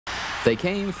They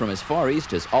came from as far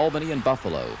east as Albany and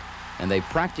Buffalo, and they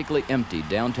practically emptied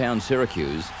downtown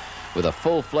Syracuse with a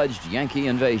full-fledged Yankee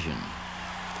invasion.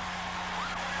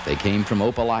 They came from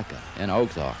Opelika and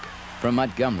Oglethorpe, from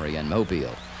Montgomery and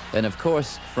Mobile, and of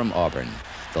course from Auburn,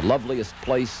 the loveliest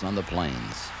place on the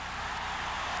plains.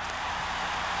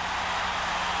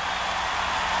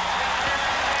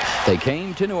 They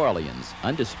came to New Orleans,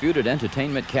 undisputed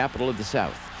entertainment capital of the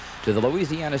South, to the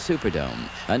Louisiana Superdome,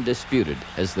 undisputed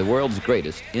as the world's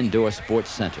greatest indoor sports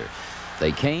center.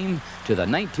 They came to the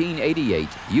 1988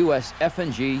 U.S.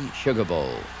 F&G Sugar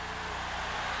Bowl.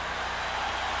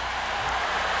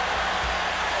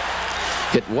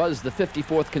 It was the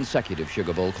 54th consecutive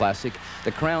Sugar Bowl Classic,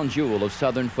 the crown jewel of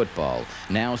Southern football,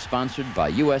 now sponsored by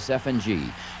U.S. F&G,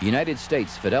 United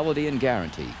States Fidelity and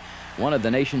Guarantee, one of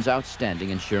the nation's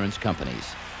outstanding insurance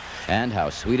companies. And how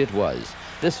sweet it was,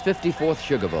 this 54th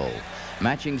Sugar Bowl,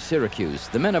 matching Syracuse,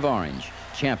 the men of orange,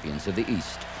 champions of the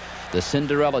East, the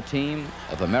Cinderella team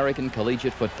of American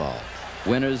collegiate football,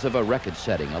 winners of a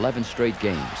record-setting 11 straight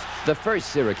games, the first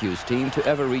Syracuse team to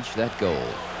ever reach that goal.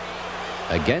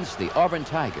 Against the Auburn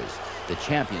Tigers, the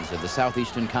champions of the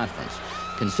Southeastern Conference,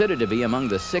 considered to be among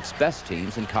the 6 best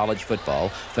teams in college football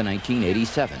for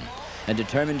 1987, and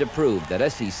determined to prove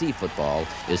that SEC football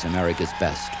is America's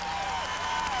best.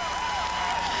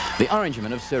 The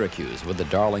Orangemen of Syracuse were the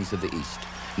darlings of the East.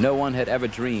 No one had ever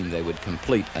dreamed they would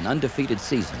complete an undefeated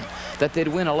season, that they'd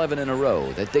win 11 in a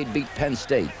row, that they'd beat Penn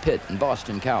State, Pitt, and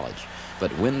Boston College.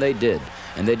 But when they did,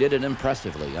 and they did it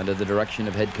impressively under the direction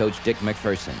of head coach Dick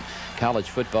MacPherson, college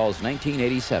football's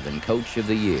 1987 Coach of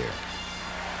the Year.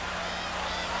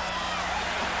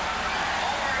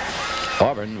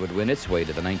 Auburn would win its way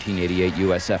to the 1988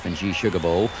 U.S. F&G Sugar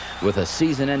Bowl with a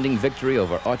season-ending victory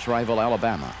over arch-rival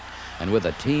Alabama, and with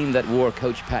a team that wore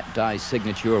Coach Pat Dye's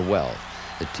signature well,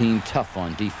 the team tough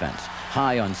on defense,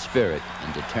 high on spirit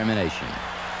and determination.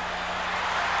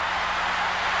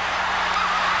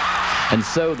 And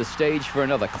so the stage for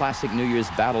another classic New Year's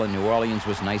battle in New Orleans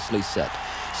was nicely set.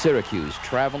 Syracuse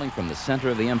traveling from the center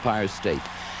of the Empire State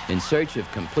in search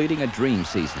of completing a dream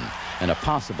season and a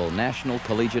possible National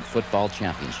Collegiate Football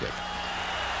Championship.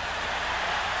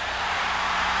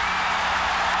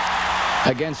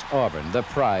 Against Auburn, the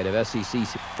pride of SEC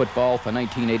football for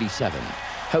 1987,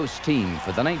 host team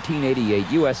for the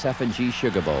 1988 U.S. F&G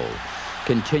Sugar Bowl,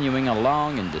 continuing a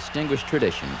long and distinguished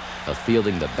tradition of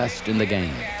fielding the best in the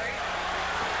game.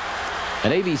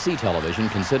 And ABC television,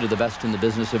 considered the best in the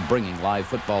business of bringing live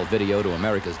football video to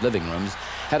America's living rooms,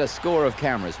 had a score of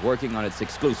cameras working on its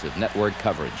exclusive network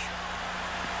coverage.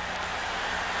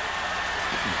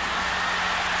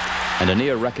 And a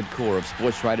near-record corps of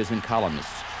sports writers and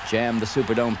columnists jammed the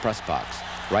Superdome press box,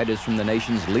 writers from the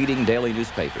nation's leading daily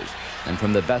newspapers and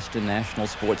from the best in national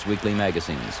sports weekly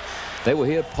magazines. They were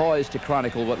here poised to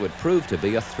chronicle what would prove to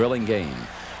be a thrilling game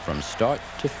from start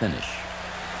to finish.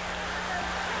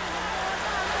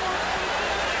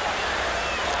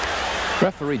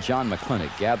 Referee John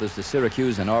McClintock gathers the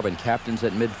Syracuse and Auburn captains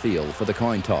at midfield for the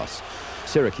coin toss.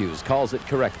 Syracuse calls it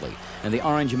correctly, and the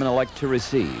Orangemen elect to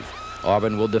receive.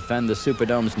 Auburn will defend the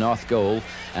Superdome's north goal,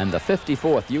 and the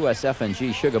 54th U.S.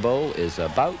 F&G Sugar Bowl is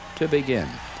about to begin.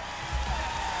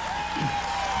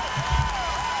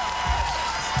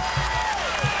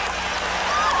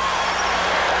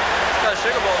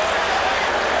 Sugar Bowl.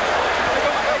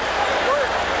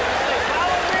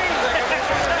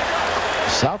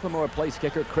 Sophomore place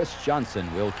kicker Chris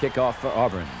Johnson will kick off for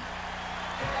Auburn.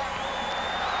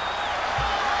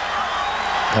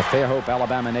 A Fairhope,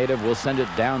 Alabama native will send it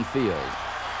downfield.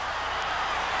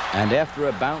 And after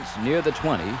a bounce near the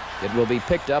 20, it will be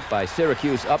picked up by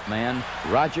Syracuse upman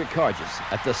Roger Cargis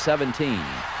at the 17.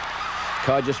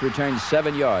 Cargis returns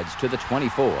 7 yards to the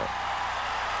 24.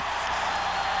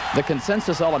 The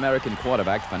consensus All-American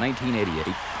quarterback for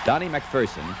 1988, Donnie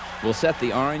MacPherson, will set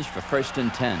the Orange for 1st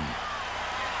and 10.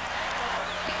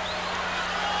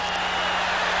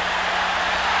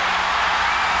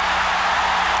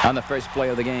 On the first play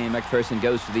of the game, MacPherson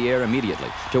goes to the air immediately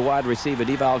to wide receiver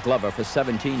Deval Glover for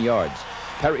 17 yards.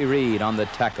 Perry Reed on the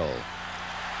tackle.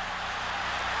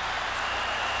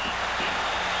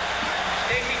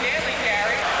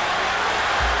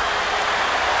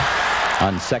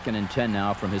 On 2nd and 10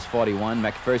 now from his 41,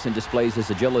 MacPherson displays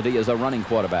his agility as a running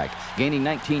quarterback, gaining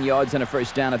 19 yards and a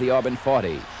 1st down at the Auburn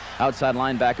 40. Outside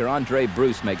linebacker Andre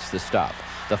Bruce makes the stop.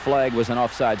 The flag was an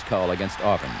offsides call against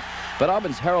Auburn. But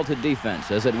Auburn's heralded defense,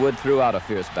 as it would throughout a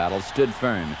fierce battle, stood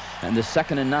firm, and the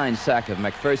 2nd and 9 sack of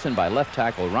MacPherson by left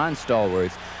tackle Ron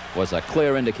Stallworth was a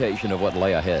clear indication of what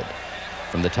lay ahead.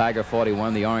 From the Tiger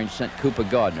 41, the Orange sent Cooper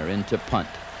Gardner in to punt.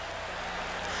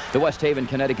 The West Haven,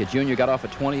 Connecticut junior got off a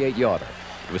 28-yarder.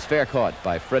 It was fair caught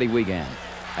by Freddie Wiegand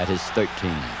at his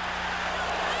 13.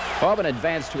 Auburn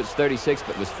advanced to its 36,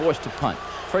 but was forced to punt.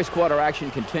 First quarter action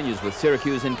continues with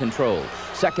Syracuse in control.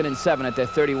 2nd and 7 at their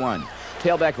 31.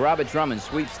 Tailback Robert Drummond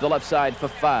sweeps the left side for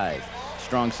 5.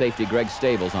 Strong safety Greg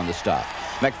Stables on the stop.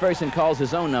 MacPherson calls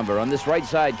his own number on this right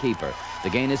side keeper. The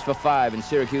gain is for 5, and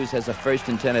Syracuse has a 1st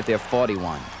and 10 at their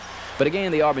 41. But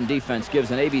again, the Auburn defense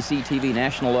gives an ABC TV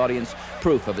national audience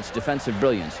proof of its defensive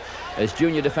brilliance as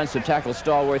junior defensive tackle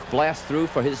Stallworth blasts through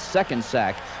for his 2nd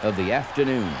sack of the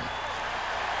afternoon.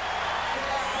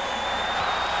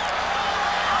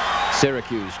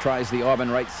 Syracuse tries the Auburn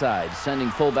right side,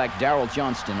 sending fullback Darrell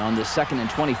Johnston on the 2nd and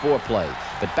 24 play,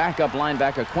 but backup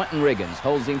linebacker Quentin Riggins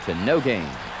holds him to no gain.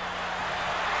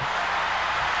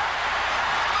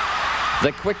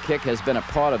 The quick kick has been a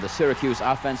part of the Syracuse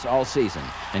offense all season,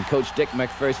 and Coach Dick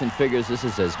MacPherson figures this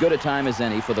is as good a time as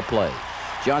any for the play.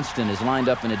 Johnston is lined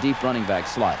up in a deep running back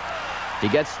slot. He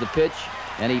gets the pitch,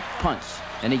 and he punts,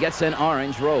 and he gets an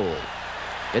orange roll.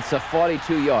 It's a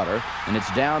 42-yarder, and it's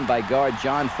down by guard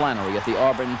John Flannery at the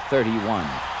Auburn 31.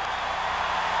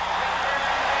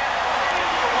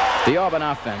 The Auburn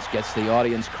offense gets the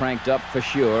audience cranked up for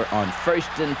sure on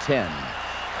 1st and 10.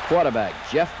 Quarterback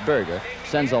Jeff Berger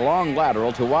sends a long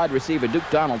lateral to wide receiver Duke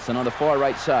Donaldson on the far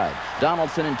right side.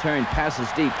 Donaldson in turn passes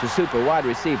deep to super wide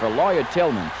receiver Lawyer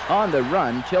Tillman. On the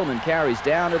run, Tillman carries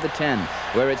down to the 10,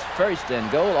 where it's 1st and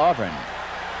goal Auburn.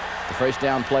 The first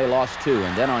down play lost 2,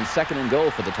 and then on 2nd and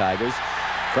goal for the Tigers.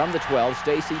 From the 12,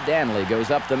 Stacy Danley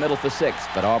goes up the middle for 6,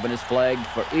 but Auburn is flagged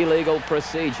for illegal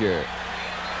procedure.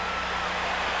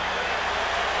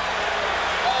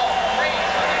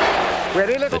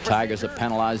 The Tigers are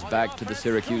penalized back to the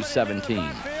Syracuse 17.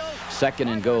 2nd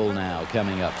and goal now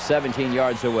coming up, 17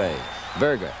 yards away.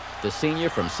 Berger, the senior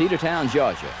from Cedartown,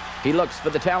 Georgia. He looks for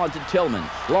the talented Tillman.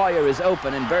 Lawyer is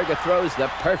open, and Berger throws the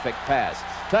perfect pass.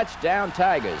 Touchdown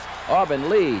Tigers. Auburn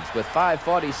leads with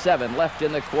 5:47 left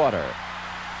in the quarter.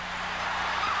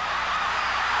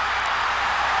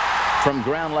 From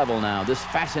ground level now, this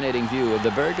fascinating view of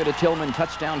the Berger to Tillman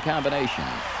touchdown combination.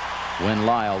 Win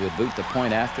Lyle would boot the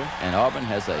point after, and Auburn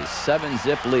has a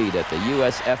 7-zip lead at the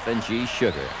USF&G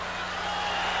Sugar.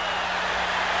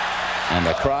 And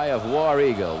the cry of War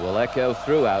Eagle will echo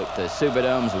throughout the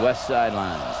Superdome's west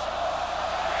sidelines.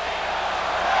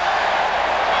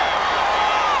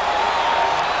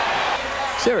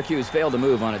 Syracuse failed to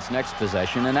move on its next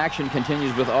possession, and action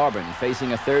continues with Auburn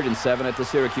facing a 3rd and 7 at the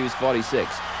Syracuse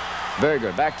 46.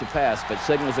 Berger back to pass, but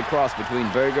signals a cross between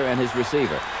Berger and his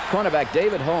receiver. Cornerback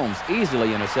David Holmes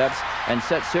easily intercepts and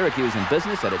sets Syracuse in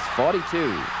business at its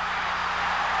 42.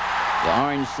 The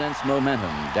Orange sense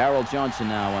momentum. Darrell Johnson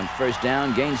now on 1st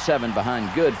down, gains 7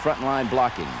 behind good frontline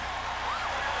blocking.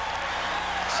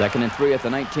 2nd and 3 at the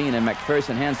 19, and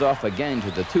MacPherson hands off again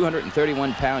to the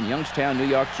 231-pound Youngstown, New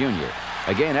York junior.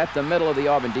 Again at the middle of the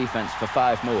Auburn defense for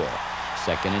 5 more.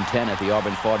 2nd and 10 at the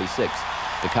Auburn 46.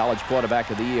 The college quarterback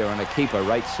of the year on a keeper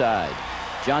right side.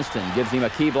 Johnston gives him a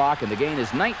key block, and the gain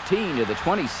is 19 to the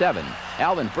 27.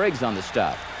 Alvin Briggs on the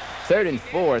stop. 3rd and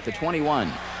 4 at the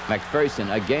 21.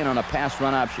 MacPherson again on a pass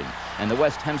run option, and the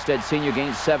West Hempstead senior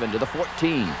gains 7 to the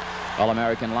 14.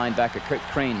 All-American linebacker Kurt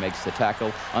Crane makes the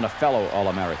tackle on a fellow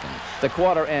All-American. The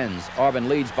quarter ends. Auburn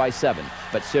leads by 7,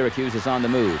 but Syracuse is on the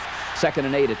move. 2nd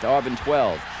and 8 at the Auburn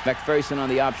 12. MacPherson on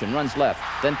the option, runs left,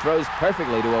 then throws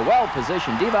perfectly to a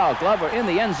well-positioned Deval Glover in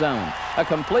the end zone. A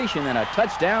completion and a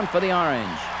touchdown for the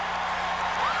Orange.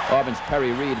 Auburn's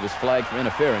Perry Reed was flagged for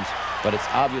interference, but it's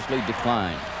obviously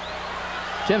declined.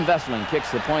 Tom Vesling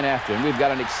kicks the point after, and we've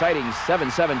got an exciting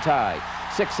 7-7 tie,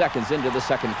 6 seconds into the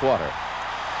 2nd quarter.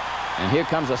 And here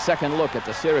comes a second look at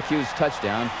the Syracuse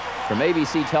touchdown from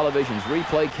ABC Television's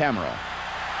replay camera.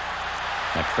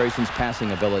 MacPherson's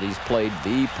passing abilities played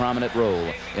the prominent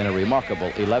role in a remarkable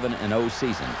 11-0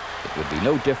 season. It would be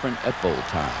no different at bowl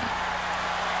time.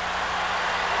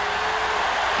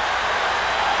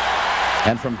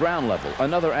 And from ground level,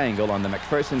 another angle on the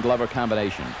MacPherson-Glover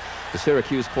combination. The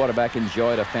Syracuse quarterback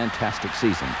enjoyed a fantastic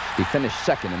season. He finished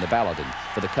 2nd in the balloting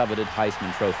for the coveted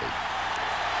Heisman Trophy.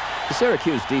 The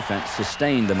Syracuse defense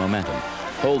sustained the momentum,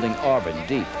 holding Auburn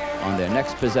deep on their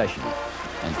next possession,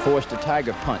 and forced a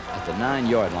Tiger punt at the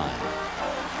 9-yard line.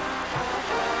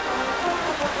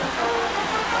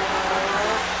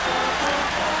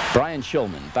 Brian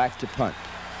Shulman back to punt.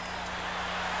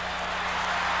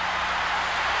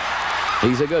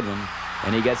 He's a good one,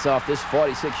 and he gets off this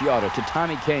 46-yarder to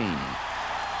Tommy Kane.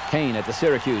 Kane at the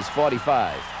Syracuse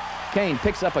 45. Kane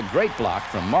picks up a great block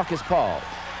from Marcus Paul,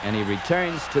 and he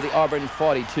returns to the Auburn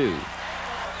 42.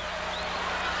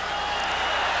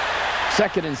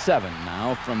 2nd and 7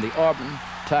 now from the Auburn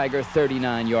Tiger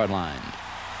 39-yard line.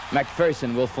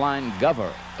 MacPherson will find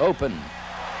Glover open.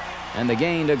 And the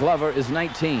gain to Glover is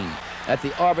 19 at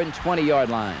the Auburn 20-yard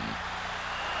line.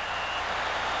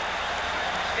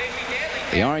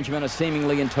 The Orangemen are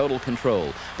seemingly in total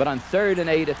control. But on 3rd and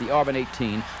 8 at the Auburn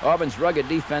 18, Auburn's rugged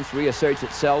defense reasserts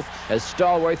itself as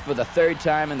Stallworth, for the 3rd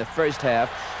time in the first half,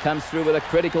 comes through with a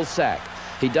critical sack.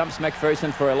 He dumps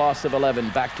MacPherson for a loss of 11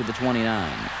 back to the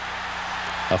 29.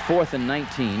 A 4th and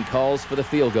 19 calls for the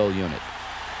field goal unit.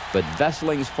 But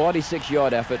Vesling's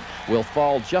 46-yard effort will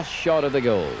fall just short of the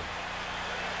goal.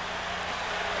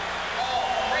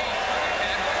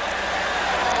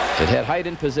 It had height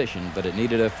and position, but it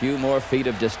needed a few more feet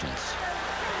of distance.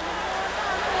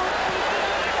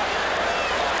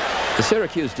 The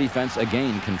Syracuse defense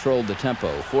again controlled the tempo,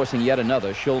 forcing yet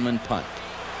another Schulman punt.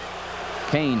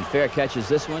 Kane fair catches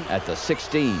this one at the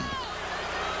 16.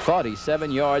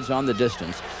 47 yards on the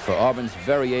distance for Auburn's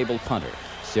very able punter.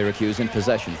 Syracuse in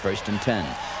possession, 1st and 10.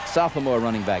 Sophomore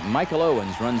running back Michael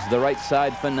Owens runs the right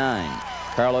side for 9.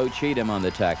 Carlo Cheatham on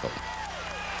the tackle.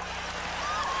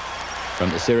 From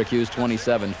the Syracuse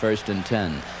 27, 1st and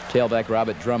 10. Tailback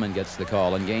Robert Drummond gets the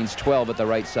call and gains 12 at the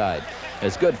right side.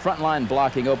 As good frontline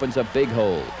blocking opens a big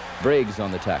hole. Briggs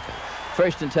on the tackle.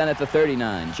 1st and 10 at the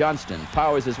 39. Johnston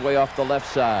powers his way off the left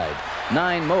side.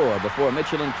 9 more before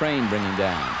Mitchell and Crane bring him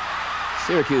down.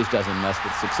 Syracuse doesn't mess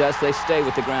with success. They stay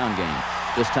with the ground game.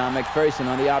 This time MacPherson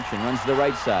on the option runs the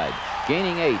right side.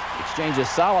 Gaining 8. Exchanges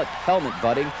solid helmet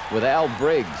butting with Al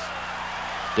Briggs.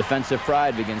 Defensive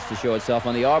pride begins to show itself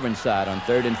on the Auburn side on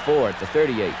 3rd and 4 at the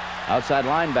 38. Outside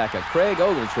linebacker Craig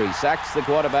Ogletree sacks the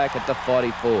quarterback at the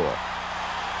 44.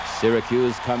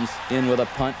 Syracuse comes in with a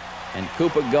punt, and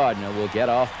Cooper Gardner will get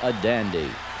off a dandy.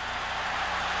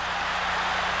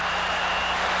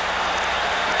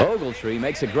 Ogletree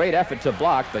makes a great effort to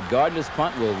block, but Gardner's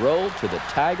punt will roll to the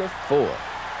Tiger 4.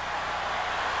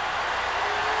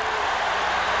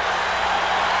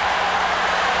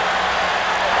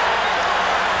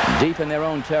 Deep in their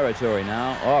own territory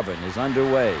now, Auburn is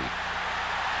underway.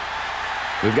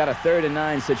 We've got a 3rd and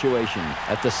 9 situation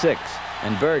at the 6,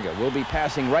 and Berger will be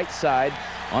passing right side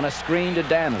on a screen to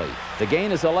Danley. The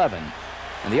gain is 11,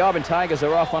 and the Auburn Tigers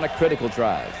are off on a critical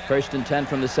drive. 1st and 10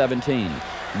 from the 17.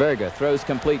 Berger throws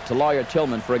complete to Lawyer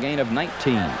Tillman for a gain of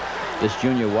 19. This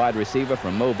junior wide receiver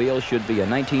from Mobile should be a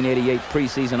 1988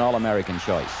 preseason All-American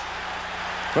choice.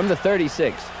 From the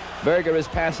 36, Berger is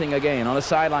passing again on a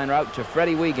sideline route to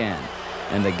Freddie Wiegand,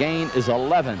 and the gain is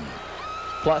 11,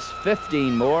 plus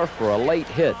 15 more for a late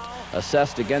hit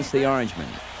assessed against the Orangemen.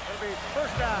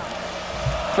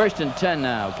 1st and 10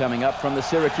 now coming up from the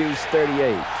Syracuse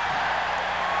 38.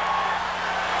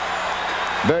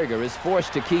 Berger is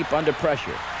forced to keep under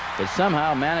pressure, but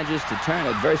somehow manages to turn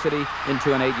adversity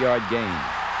into an 8-yard gain.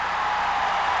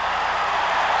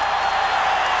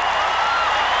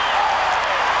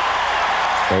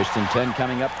 First and 10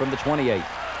 coming up from the 28.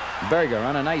 Berger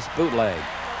on a nice bootleg.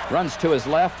 Runs to his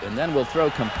left and then will throw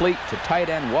complete to tight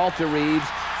end Walter Reeves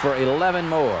for 11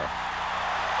 more.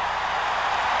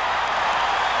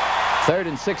 3rd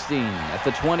and 16 at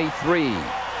the 23.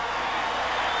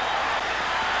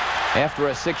 After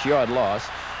a 6-yard loss,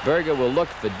 Berger will look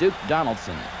for Duke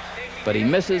Donaldson, but he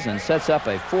misses and sets up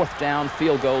a 4th down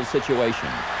field goal situation.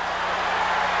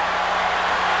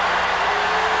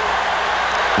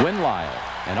 Win Lyle,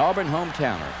 an Auburn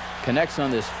hometowner, connects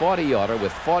on this 40-yarder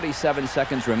with 47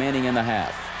 seconds remaining in the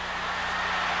half.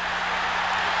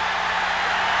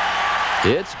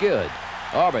 It's good.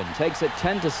 Auburn takes a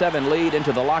 10-7 lead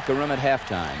into the locker room at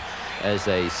halftime as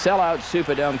a sellout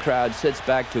Superdome crowd sits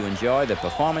back to enjoy the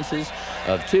performances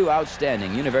of 2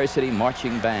 outstanding university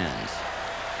marching bands.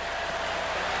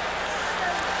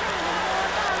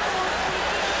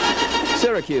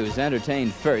 Syracuse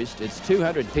entertained first its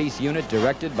 200-piece unit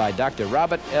directed by Dr.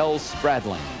 Robert L.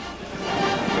 Spradling.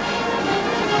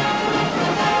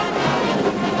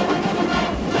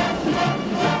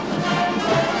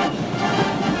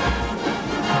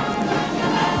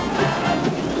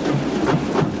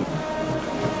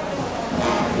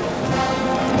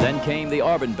 Then came the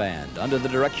Auburn Band under the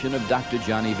direction of Dr.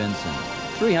 Johnny Vinson.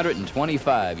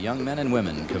 325 young men and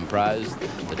women comprised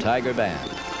the Tiger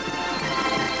Band.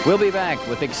 We'll be back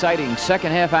with exciting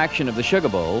second half action of the Sugar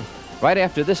Bowl right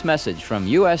after this message from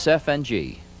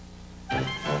USFNG.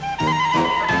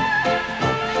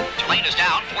 Tulane is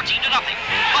down 14-0.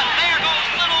 But there goes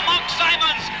little Monk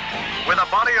Simons. With a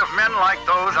body of men like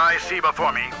those I see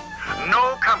before me,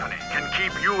 No company can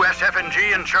keep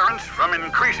USF&G Insurance from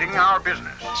increasing our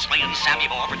business. Swinging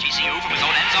Sammy ball for TCU from his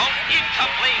own end zone.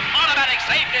 Incomplete. Automatic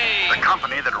safety. The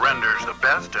company that renders the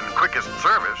best and quickest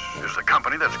service is the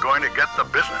company that's going to get the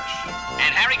business.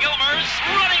 And Harry Gilmer's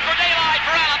running for daylight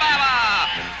for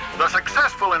Alabama. The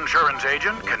successful insurance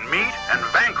agent can meet and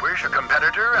vanquish a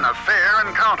competitor in a fair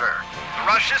encounter.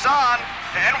 The rush is on,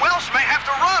 and Welsh may have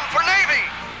to run for Navy.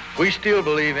 We still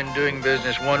believe in doing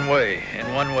business one way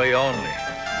and one way only,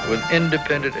 with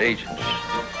independent agents.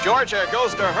 Georgia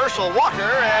goes to Herschel Walker,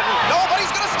 and nobody's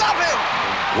going to stop him.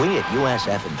 We at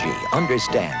USF&G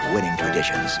understand winning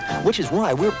traditions, which is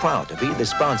why we're proud to be the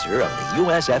sponsor of the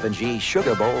USF&G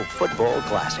Sugar Bowl Football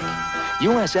Classic.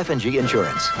 USF&G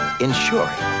Insurance,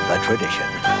 ensuring the tradition.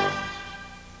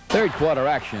 Third quarter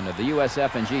action of the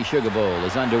USF&G Sugar Bowl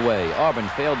is underway. Auburn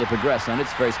failed to progress on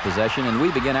its first possession, and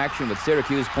we begin action with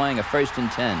Syracuse playing a 1st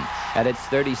and 10 at its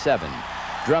 37.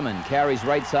 Drummond carries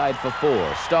right side for 4.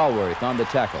 Stallworth on the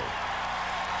tackle.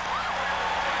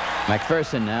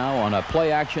 MacPherson now on a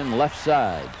play action left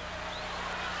side.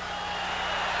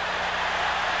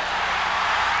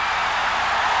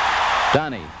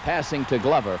 Donnie passing to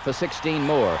Glover for 16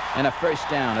 more and a first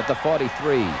down at the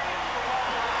 43.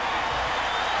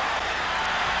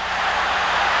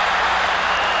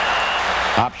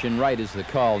 Option right is the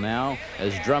call now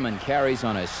as Drummond carries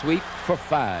on a sweep for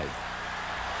 5.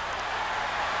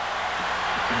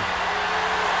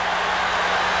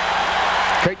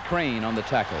 Kurt Crane on the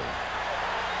tackle.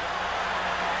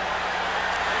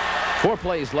 4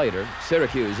 plays later,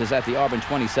 Syracuse is at the Auburn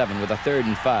 27 with a 3rd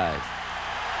and 5.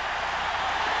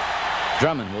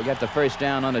 Drummond will get the first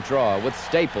down on a draw with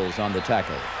Staples on the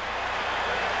tackle.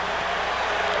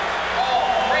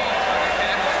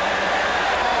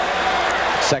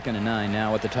 Second and 9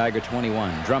 now at the Tiger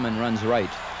 21. Drummond runs right.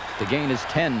 The gain is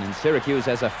 10, and Syracuse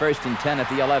has a 1st and 10 at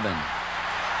the 11.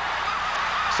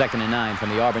 Second and 9 from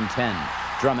the Auburn 10.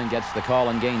 Drummond gets the call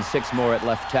and gains 6 more at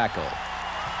left tackle.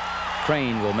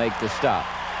 Crane will make the stop,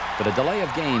 but a delay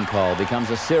of game call becomes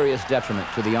a serious detriment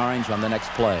to the Orange on the next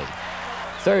play.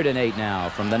 3rd and 8 now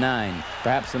from the 9.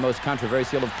 Perhaps the most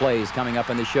controversial of plays coming up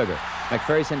in the Sugar.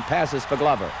 MacPherson passes for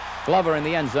Glover. Glover in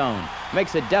the end zone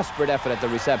makes a desperate effort at the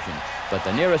reception, but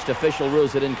the nearest official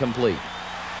rules it incomplete.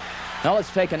 Now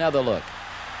let's take another look.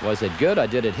 Was it good or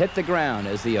did it hit the ground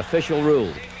as the official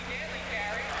ruled?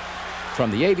 From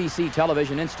the ABC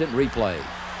television instant replay.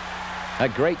 A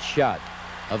great shot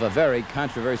of a very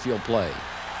controversial play.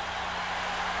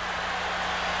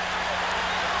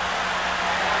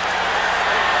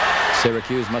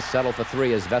 Syracuse must settle for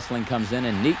 3 as Vesling comes in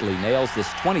and neatly nails this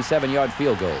 27-yard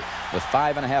field goal with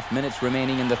 5.5 minutes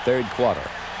remaining in the 3rd quarter.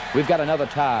 We've got another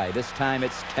tie. This time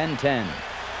it's 10-10.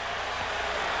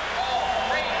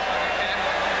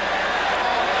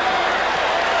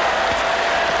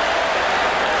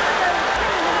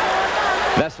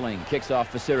 Vesling kicks off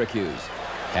for Syracuse.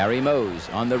 Harry Mose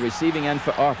on the receiving end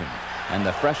for Auburn, and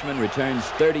the freshman returns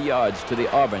 30 yards to the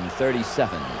Auburn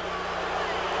 37.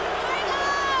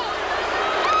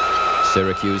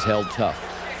 Syracuse held tough,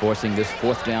 forcing this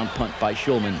 4th down punt by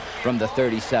Schulman from the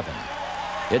 37.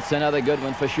 It's another good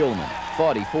one for Schulman,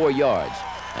 44 yards,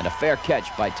 and a fair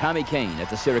catch by Tommy Kane at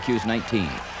the Syracuse 19.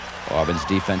 Auburn's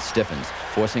defense stiffens,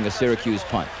 forcing a Syracuse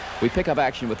punt. We pick up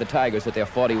action with the Tigers at their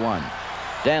 41.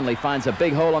 Danley finds a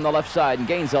big hole on the left side and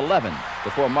gains 11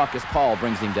 before Marcus Paul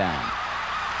brings him down.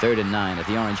 3rd and 9 at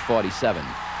the Orange 47.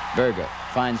 Berger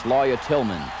finds Lawyer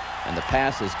Tillman, and the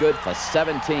pass is good for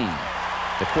 17.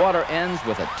 The quarter ends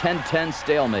with a 10-10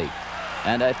 stalemate,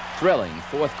 and a thrilling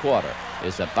 4th quarter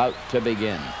is about to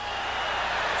begin.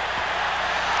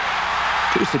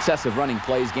 2 successive running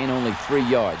plays gain only 3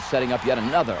 yards, setting up yet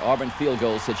another Auburn field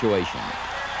goal situation.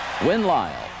 Win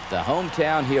Lyle, the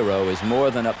hometown hero, is more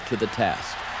than up to the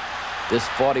task. This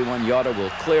 41-yarder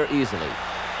will clear easily,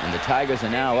 and the Tigers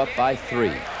are now up by 3,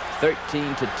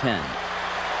 13-10.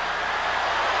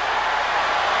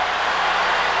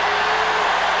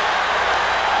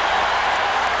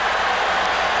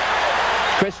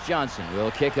 Chris Johnson will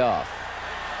kick off.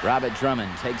 Robert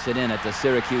Drummond takes it in at the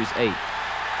Syracuse 8,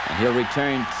 and he'll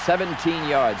return 17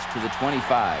 yards to the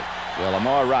 25, where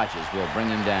Lamar Rogers will bring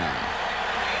him down.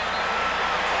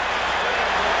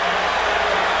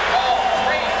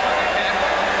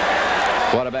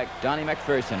 Quarterback Donnie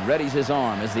MacPherson readies his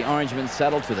arm as the Orangemen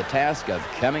settle to the task of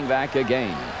coming back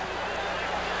again.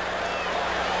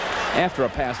 After a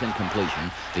pass incompletion,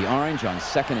 the Orange on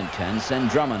 2nd and 10 send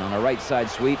Drummond on a right side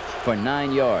sweep for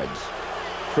 9 yards.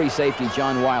 Free safety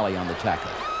John Wiley on the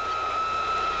tackle.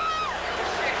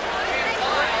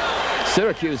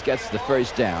 Syracuse gets the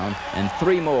first down and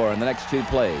 3 more in the next 2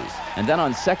 plays. And then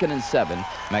on 2nd and 7,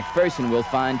 MacPherson will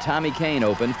find Tommy Kane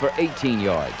open for 18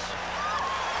 yards.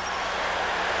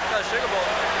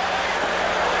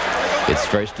 It's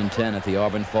 1st and 10 at the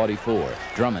Auburn 44.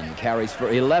 Drummond carries for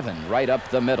 11 right up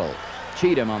the middle.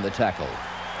 Cheatham on the tackle.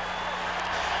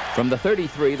 From the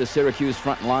 33, the Syracuse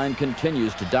front line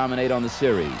continues to dominate on the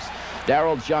series.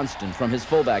 Darrell Johnston from his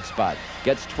fullback spot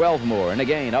gets 12 more and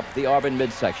again up the Auburn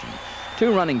midsection.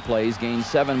 2 running plays gain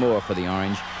 7 more for the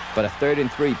Orange, but a 3rd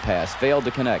and 3 pass failed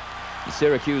to connect. And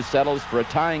Syracuse settles for a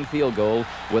tying field goal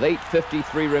with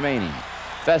 8:53 remaining.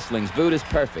 Vesling's boot is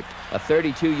perfect, a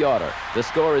 32-yarder. The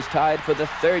score is tied for the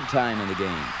 3rd time in the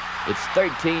game. It's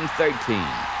 13-13.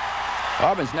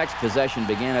 Auburn's next possession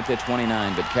began at their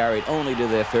 29, but carried only to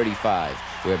their 35,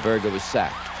 where Berger was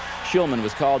sacked. Shulman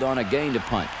was called on again to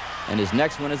punt, and his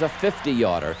next one is a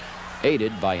 50-yarder,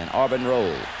 aided by an Auburn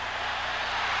roll.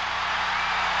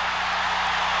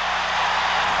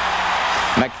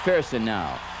 MacPherson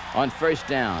now on 1st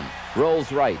down,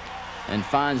 rolls right and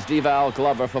finds Deval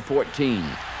Glover for 14.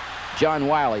 John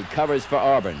Wiley covers for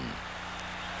Auburn.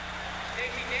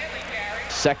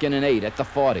 2nd and 8 at the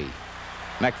 40.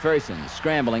 MacPherson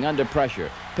scrambling under pressure,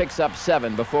 picks up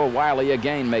 7 before Wiley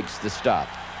again makes the stop.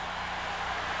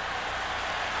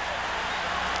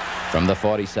 From the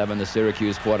 47, the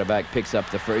Syracuse quarterback picks up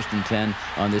the 1st and 10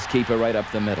 on this keeper right up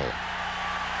the middle.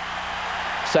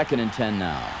 2nd and 10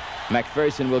 now.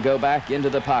 MacPherson will go back into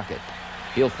the pocket.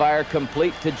 He'll fire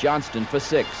complete to Johnston for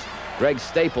 6. Greg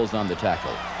Staples on the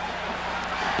tackle.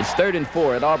 It's 3rd and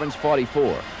 4 at Auburn's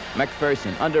 44.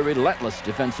 MacPherson, under relentless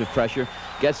defensive pressure,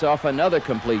 gets off another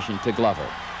completion to Glover.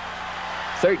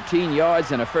 13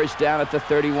 yards and a 1st down at the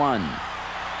 31.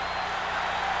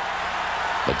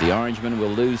 But the Orangemen will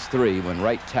lose 3 when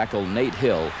right tackle Nate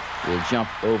Hill will jump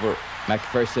over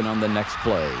MacPherson on the next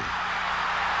play.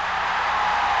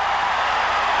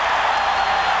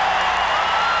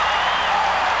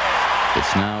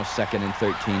 It's now 2nd and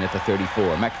 13 at the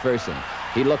 34. MacPherson,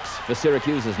 he looks for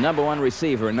Syracuse's #1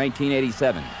 receiver in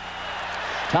 1987.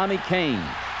 Tommy Kane,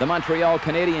 the Montreal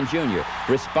Canadian junior,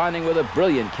 responding with a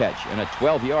brilliant catch in a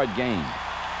 12-yard gain.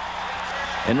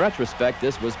 In retrospect,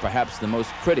 this was perhaps the most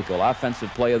critical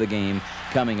offensive play of the game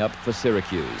coming up for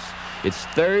Syracuse. It's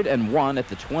 3rd and 1 at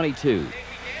the 22.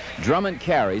 Drummond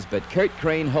carries, but Kurt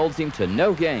Crane holds him to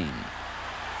no gain.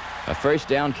 A 1st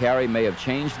down carry may have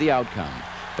changed the outcome,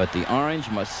 but the Orange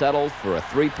must settle for a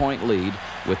 3-point lead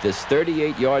with this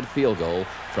 38-yard field goal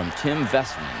from Tom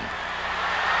Vesling.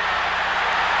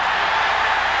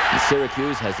 And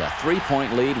Syracuse has a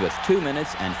 3-point lead with 2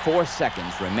 minutes and 4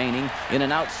 seconds remaining in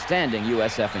an outstanding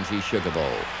USF&G Sugar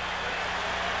Bowl.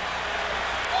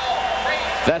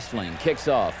 Vesling kicks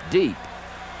off deep.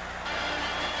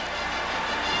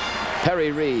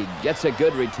 Perry Reed gets a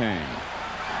good return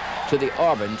to the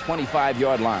Auburn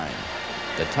 25-yard line.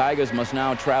 The Tigers must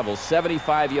now travel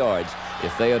 75 yards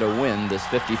if they are to win this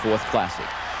 54th Classic.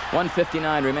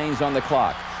 1:59 remains on the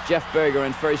clock. Jeff Berger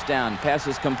in 1st down,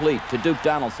 passes complete to Duke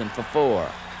Donaldson for 4.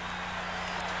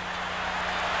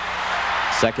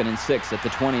 2nd and 6 at the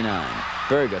 29.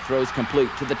 Berger throws complete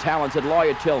to the talented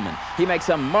Lawyer Tillman. He makes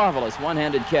a marvelous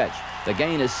one-handed catch. The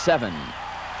gain is 7.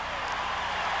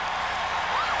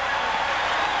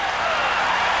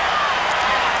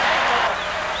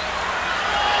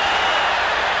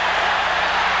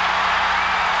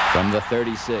 From the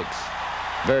 36,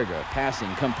 Berger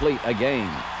passing complete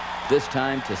again. This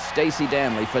time to Stacy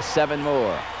Danley for 7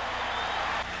 more.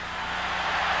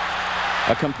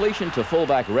 A completion to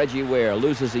fullback Reggie Ware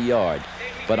loses a yard,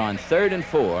 but on 3rd and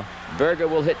 4, Berger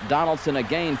will hit Donaldson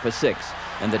again for 6,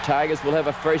 and the Tigers will have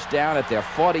a 1st down at their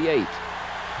 48.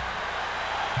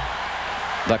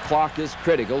 The clock is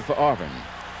critical for Auburn.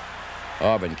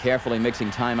 Auburn carefully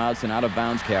mixing timeouts and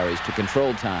out-of-bounds carries to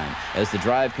control time as the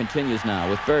drive continues now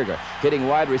with Berger hitting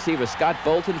wide receiver Scott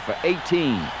Bolton for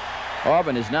 18.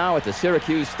 Auburn is now at the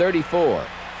Syracuse 34.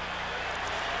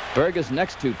 Berger's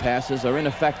next 2 passes are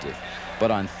ineffective,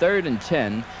 but on 3rd and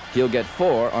 10, he'll get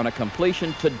 4 on a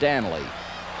completion to Danley.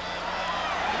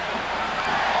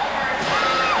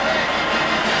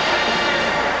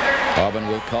 Auburn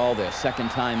will call their 2nd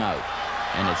timeout,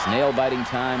 and it's nail-biting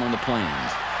time on the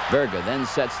Plains. Berger then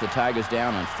sets the Tigers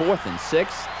down on 4th and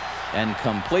 6 and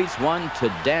completes one to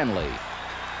Danley.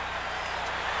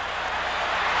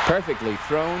 Perfectly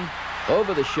thrown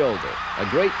over the shoulder. A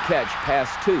great catch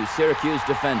past 2 Syracuse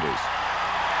defenders.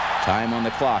 Time on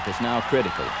the clock is now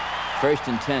critical. 1st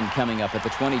and 10 coming up at the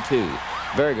 22.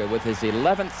 Berger with his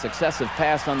 11th successive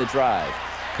pass on the drive.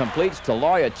 Completes to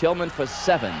Lawyer Tillman for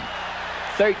 7.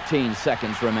 13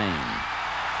 seconds remain.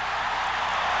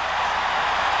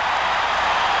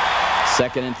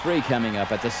 2nd and 3 coming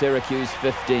up at the Syracuse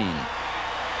 15.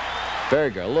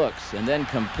 Berger looks and then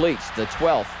completes the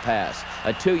 12th pass,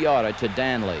 a 2-yarder to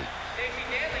Danley.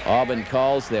 Auburn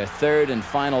calls their 3rd and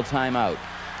final timeout.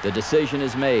 The decision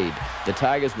is made. The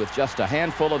Tigers, with just a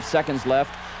handful of seconds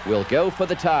left, will go for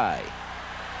the tie.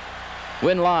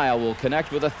 Win Lyle will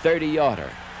connect with a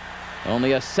 30-yarder.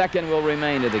 Only a second will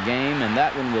remain of the game, and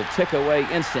that one will tick away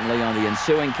instantly on the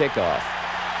ensuing kickoff.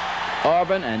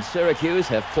 Auburn and Syracuse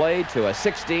have played to a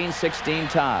 16-16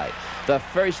 tie, the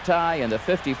first tie in the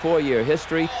 54-year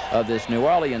history of this New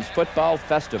Orleans football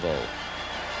festival.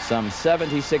 Some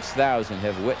 76,000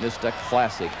 have witnessed a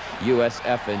classic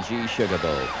USF&G Sugar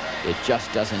Bowl. It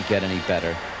just doesn't get any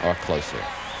better or closer.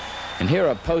 And here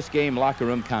are post-game locker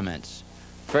room comments.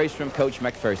 First from Coach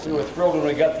MacPherson. We were thrilled when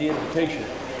we got the invitation.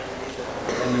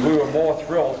 And we were more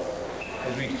thrilled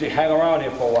as we hang around here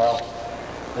for a while.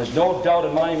 There's no doubt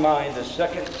in my mind the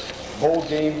second bowl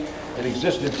game in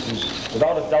existence is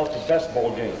without a doubt the best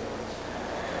bowl game.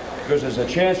 Because there's a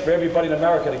chance for everybody in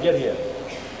America to get here.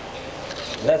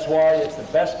 And that's why it's the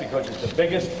best, because it's the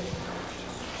biggest,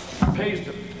 pays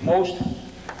the most.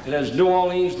 It has New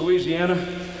Orleans, Louisiana,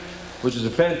 which is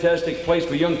a fantastic place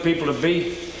for young people to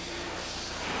be.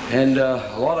 And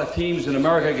a lot of teams in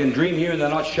America can dream here and they're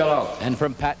not shut out. And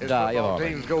from Pat Dye of Auburn.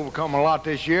 Teams overcome a lot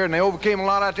this year, and they overcame a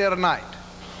lot out there tonight.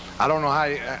 I don't know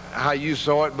how you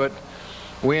saw it, but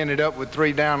we ended up with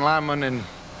 3 down linemen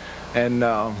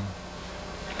and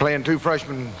playing 2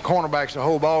 freshman cornerbacks the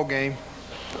whole ball game.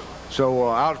 So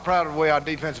I was proud of the way our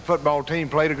defensive football team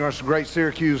played against a great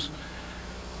Syracuse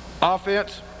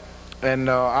offense. And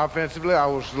offensively, I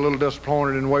was a little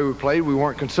disappointed in the way we played. We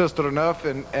weren't consistent enough,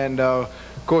 and of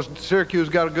course, Syracuse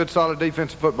got a good, solid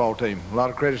defensive football team. A lot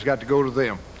of credit's got to go to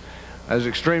them. I was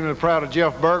extremely proud of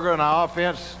Jeff Berger and our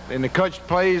offense in the clutch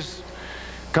plays,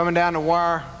 coming down the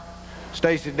wire.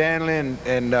 Stacy Danley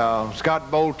and Scott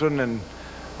Bolton and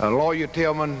Lawyer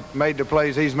Tillman made the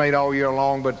plays he's made all year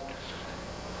long. But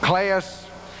class,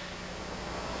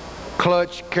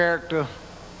 clutch, character,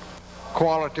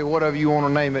 quality, whatever you want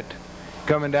to name it,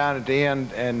 coming down at the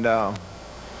end, and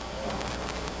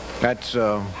that's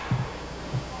the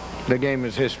game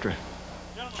is history.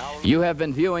 You have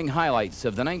been viewing highlights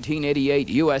of the 1988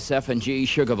 USF&G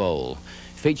Sugar Bowl,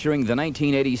 featuring the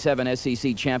 1987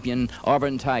 SEC champion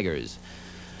Auburn Tigers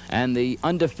and the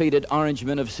undefeated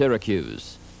Orangemen of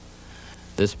Syracuse.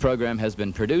 This program has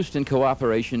been produced in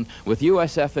cooperation with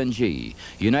USF&G,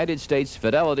 United States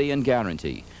Fidelity and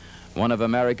Guarantee, one of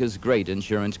America's great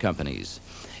insurance companies,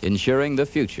 insuring the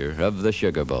future of the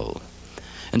Sugar Bowl.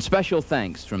 And special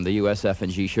thanks from the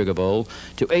USF&G Sugar Bowl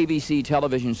to ABC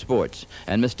Television Sports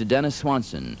and Mr. Dennis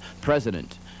Swanson,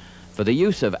 President, for the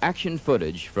use of action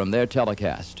footage from their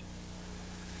telecast.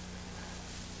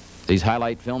 These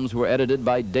highlight films were edited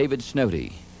by David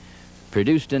Snowdy,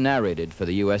 produced and narrated for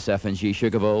the USF&G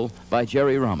Sugar Bowl by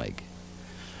Jerry Romig.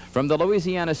 From the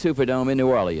Louisiana Superdome in New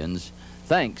Orleans,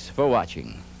 thanks for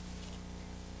watching.